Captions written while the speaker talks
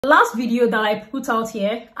Last video that I put out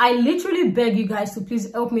here, I literally beg you guys to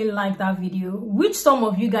please help me like that video, which some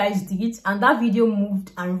of you guys did, and that video moved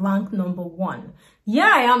and ranked #1. Here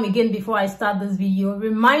I am again before I start this video,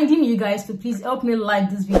 reminding you guys to please help me like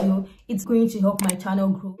this video. It's going to help my channel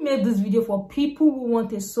grow. I made this video for people who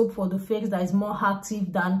want a soap for the face that is more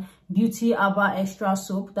active than Beauty Abba Extra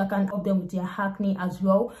soap that can help them with their acne as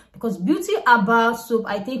well, because Beauty Abba soap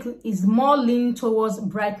I think is more lean towards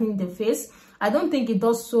brightening the face. I don't think it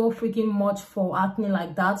does so freaking much for acne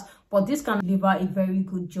like that, but this can deliver a very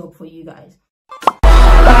good job for you guys.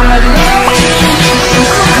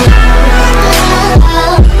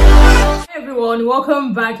 Hey everyone,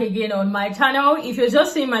 welcome back again on my channel. If you're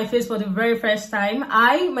just seeing my face for the very first time,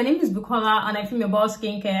 my name is Bukola and I film about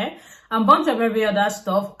skincare and bunch of every other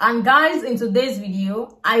stuff. And guys, in today's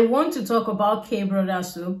video, I want to talk about K Brother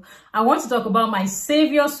soap. I want to talk about my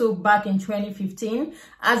savior soap back in 2015.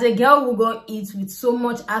 As a girl who got hit with so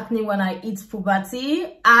much acne when I hit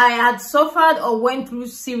puberty, I had suffered or went through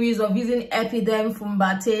series of using Epiderm,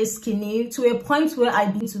 Fumbate, Skinny to a point where I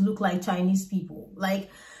began to look like Chinese people. Like,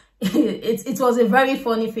 it was a very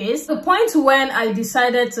funny phase. The point when I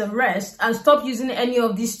decided to rest and stop using any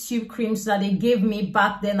of these cheap creams that they gave me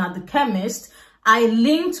back then at the chemist, I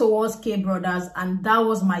leaned towards K Brothers, and that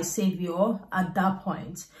was my savior at that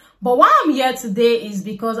point. But why I'm here today is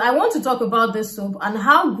because I want to talk about this soap and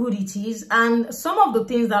how good it is and some of the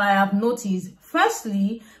things that I have noticed.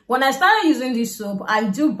 Firstly, when I started using this soap, I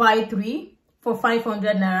do buy 3 for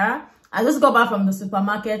 500 naira. I just got back from the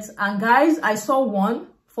supermarket and guys, I saw one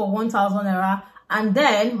for 1,000 naira and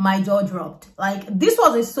then my jaw dropped. Like, this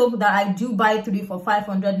was a soap that I do buy 3 for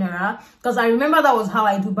 500 naira because I remember that was how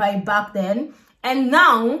I do buy it back then, and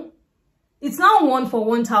now it's now 1 for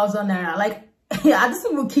 1,000 naira. Like, are these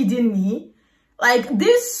people kidding me? Like,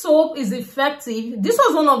 this soap is effective. This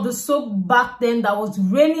was one of the soap back then that was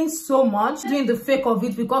raining so much, doing the fake of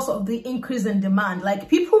it because of the increase in demand. Like,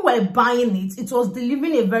 people were buying it. It was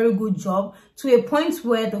delivering a very good job to a point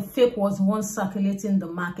where the fake was once circulating the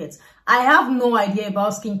market. I have no idea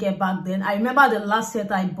about skincare back then. I remember the last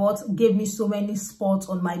set I bought gave me so many spots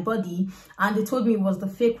on my body and they told me it was the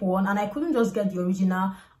fake one and I couldn't just get the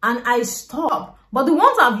original and I stopped. But the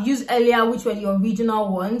ones I've used earlier, which were the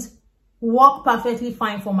original ones, work perfectly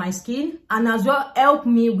fine for my skin and as well help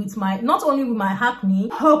me with my, not only with my acne,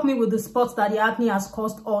 help me with the spots that the acne has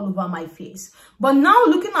caused all over my face. But now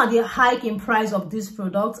looking at the hike in price of this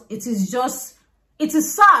product, it is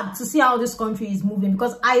sad to see how this country is moving,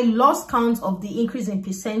 because I lost count of the increase in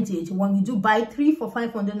percentage when you do buy 3 for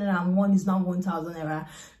 500 naira and one is now 1,000 naira.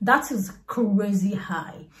 That is crazy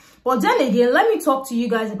high. But then again, let me talk to you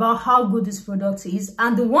guys about how good this product is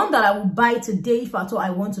and the one that I will buy today if at all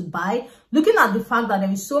I want to buy, looking at the fact that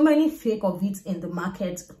there is so many fake of it in the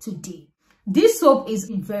market today. This soap is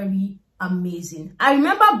very amazing. I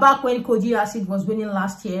remember back when Kojic acid was winning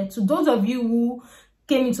last year. To those of you who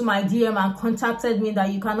came into my DM and contacted me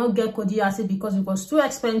that you cannot get Kojic acid because it was too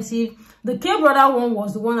expensive, the K Brother one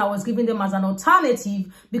was the one I was giving them as an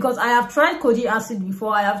alternative, because I have tried Kojic acid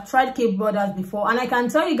before, I have tried K Brothers before, and I can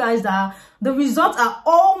tell you guys that the results are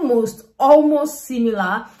almost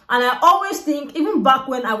similar. And I always think, even back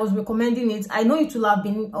when I was recommending it, I know it will have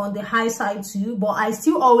been on the high side too, but I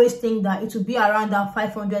still always think that it will be around that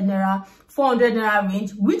 500 naira 400 naira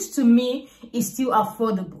range, which to me is still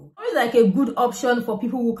affordable. It's like a good option for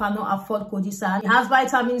people who cannot afford Kojic. It has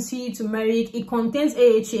vitamin C, turmeric, it contains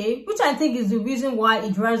AHA, which I think is the reason why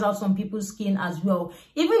it dries out some people's skin as well.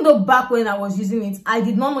 Even though back when I was using it, I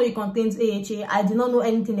did not know it contains AHA, I did not know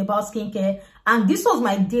anything about skincare, and this was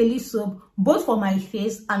my daily soap, both for my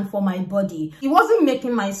face and for my body. It wasn't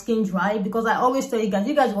making my skin dry, because I always tell you guys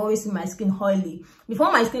will always see my skin oily.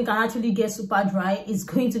 Before my skin can actually get super dry, it's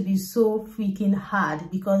going to be so freaking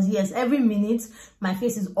hard, because yes, every minute my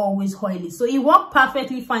face is always oily. So it worked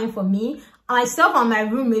perfectly fine for me. Myself and my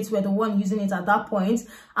roommates were the one using it at that point,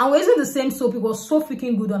 and we're using the same soap. It was so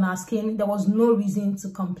freaking good on our skin. There was no reason to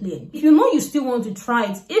complain. If you know you still want to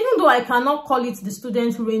try it, even though I cannot call it the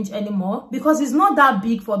student range anymore because it's not that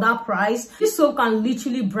big for that price, this soap can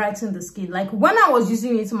literally brighten the skin. Like, when I was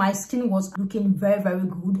using it, my skin was looking very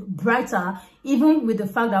good, brighter, even with the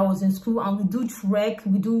fact that I was in school and we do trek,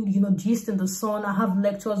 we do, gist in the sun, I have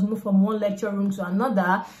lectures, move from one lecture room to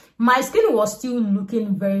another. My skin was still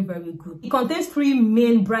looking very good. It contains 3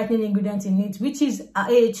 main brightening ingredients in it, which is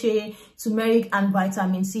AHA, turmeric, and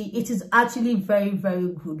vitamin C. It is actually very, very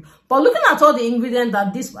good. But looking at all the ingredients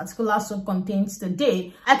that this particular soap contains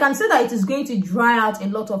today, I can say that it is going to dry out a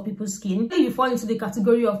lot of people's skin. If you fall into the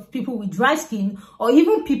category of people with dry skin or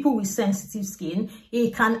even people with sensitive skin,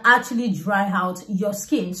 it can actually dry out your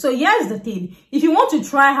skin. So here's the thing. If you want to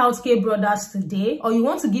try out K-Brothers today, or you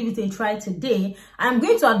want to give it a try today, I'm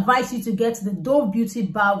going to advise you to get the Dove Beauty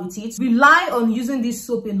Bar with it. Rely on using this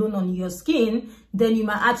soap alone on your skin, then you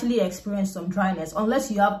might actually experience some dryness,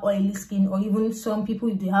 unless you have oily skin, or even some people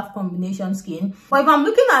if they have combination skin. But if I'm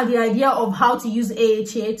looking at the idea of how to use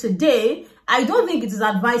AHA today, I don't think it is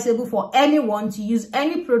advisable for anyone to use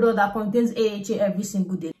any product that contains AHA every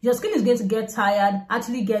single day. Your skin is going to get tired,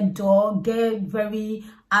 actually get dull, get very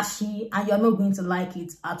ashy, and you're not going to like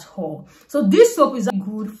it at all. So this soap is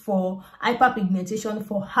good for hyperpigmentation,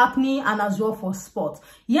 for acne, and as well for spots.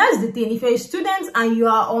 Here's the thing. If you're a student and you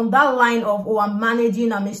are on that line of, oh, I'm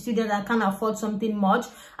a student, I can't afford something much,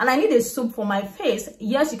 and I need a soap for my face,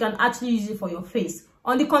 yes, you can actually use it for your face.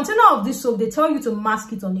 On the container of this soap, they tell you to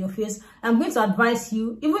mask it on your face. I'm going to advise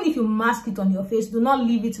you, even if you mask it on your face, do not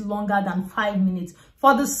leave it longer than 5 minutes.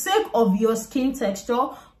 For the sake of your skin texture,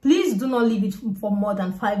 please do not leave it for more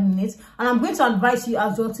than 5 minutes. And I'm going to advise you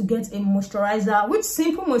as well to get a moisturizer, which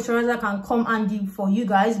simple moisturizer can come handy for you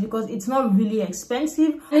guys because it's not really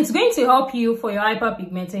expensive. And it's going to help you for your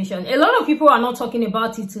hyperpigmentation. A lot of people are not talking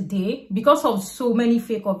about it today because of so many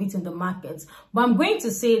fake of it in the market. But I'm going to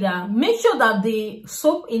say that make sure that the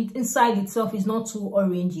soap inside itself is not too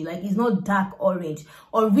orangey, like it's not dark orange.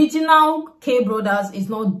 Original K-Brothers is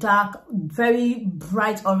not dark, very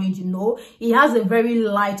bright orange, no. It has a very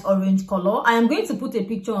light orange color. I am going to put a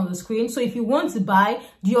picture on the screen, so if you want to buy,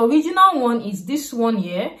 the original one is this one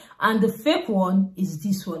here and the fake one is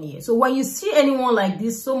this one here. So when you see anyone like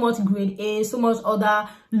this, so much grade A, so much other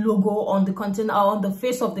logo on the container or on the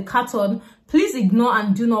face of the carton, please ignore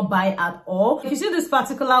and do not buy at all. If you see this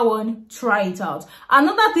particular one, try it out.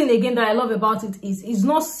 Another thing again that I love about it is it's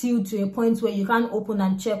not sealed to a point where you can't open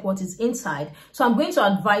and check what is inside. So I'm going to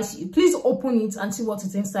advise you, please open it and see what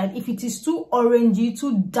is inside. If it is too orangey,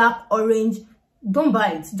 too dark orange, don't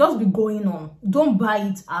buy it. Just be going on. Don't buy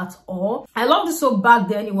it at all. I love the soap back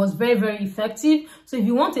then. It was very, very effective. So if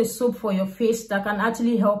you want a soap for your face that can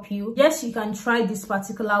actually help you, yes, you can try this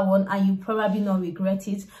particular one and you probably not regret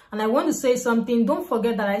it. And I want to say something. Don't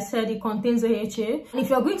forget that I said it contains AHA. And if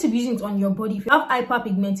you're going to be using it on your body, if you have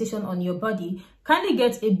hyperpigmentation on your body, kindly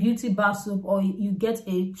get a beauty bar soap or you get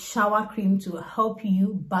a shower cream to help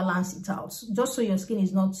you balance it out, just so your skin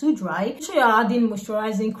is not too dry. Make sure you're adding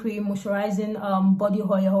moisturizing cream, moisturizing body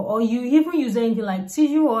oil, or you even use anything like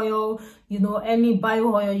tissue oil, you know, any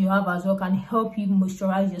bio oil you have as well can help you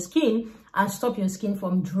moisturize your skin and stop your skin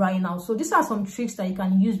from drying out. So these are some tricks that you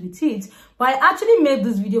can use with it. But I actually made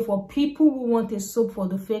this video for people who want a soap for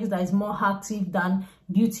the face that is more active than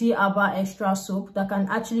Beauty Abba Extra soap that can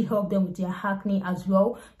actually help them with their acne as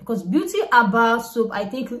well. Because Beauty Abba soap, I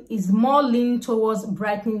think, is more leaning towards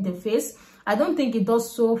brightening the face. I don't think it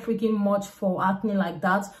does so freaking much for acne like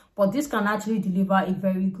that, but this can actually deliver a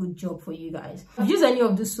very good job for you guys. If you use any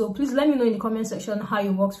of this soap, please let me know in the comment section how it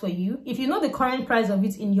works for you. If you know the current price of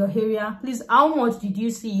it in your area, please, how much did you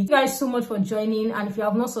see it? Thank you guys so much for joining, and if you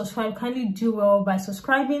have not subscribed, kindly do well by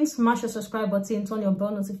subscribing. Smash the subscribe button, turn your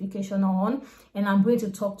bell notification on, and I'm going to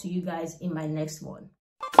talk to you guys in my next one.